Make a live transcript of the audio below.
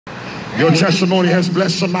Your testimony has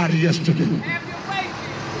blessed somebody yesterday.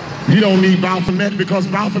 You don't need Baphomet, because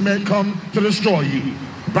Baphomet come to destroy you.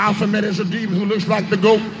 Baphomet is a demon who looks like the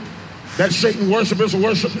goat that Satan worshipers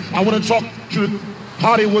worship. I want to talk to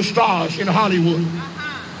Hollywood stars in Hollywood.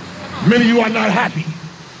 Many of you are not happy.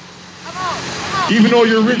 Even though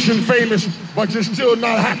you're rich and famous, but you're still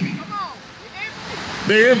not happy.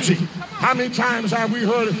 They're empty. How many times have we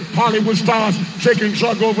heard Hollywood stars taking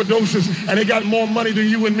drug overdoses and they got more money than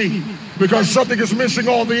you and me? Because something is missing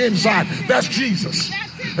on the inside. That's Jesus.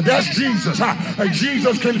 That's Jesus.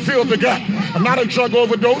 Jesus can fill the gap. Not a drug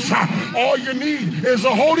overdose. All you need is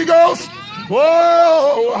the Holy Ghost.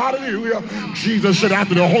 Whoa, hallelujah. Jesus said,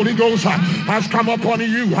 after the Holy Ghost has come upon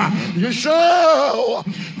you, you shall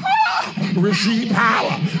receive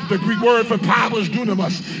power. The Greek word for power is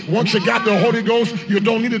dunamis. Once you got the Holy Ghost, you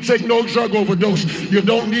don't need to take no drug overdose. You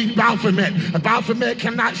don't need Baphomet. Baphomet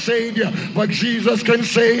cannot save you, but Jesus can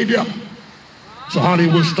save you. So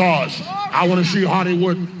Hollywood stars, I want to see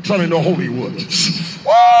Hollywood turn into Hollywood.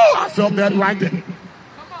 Whoa, I felt that right there.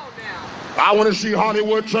 I want to see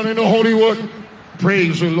Hollywood turn into Hollywood.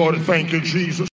 Praise the Lord. Thank you, Jesus.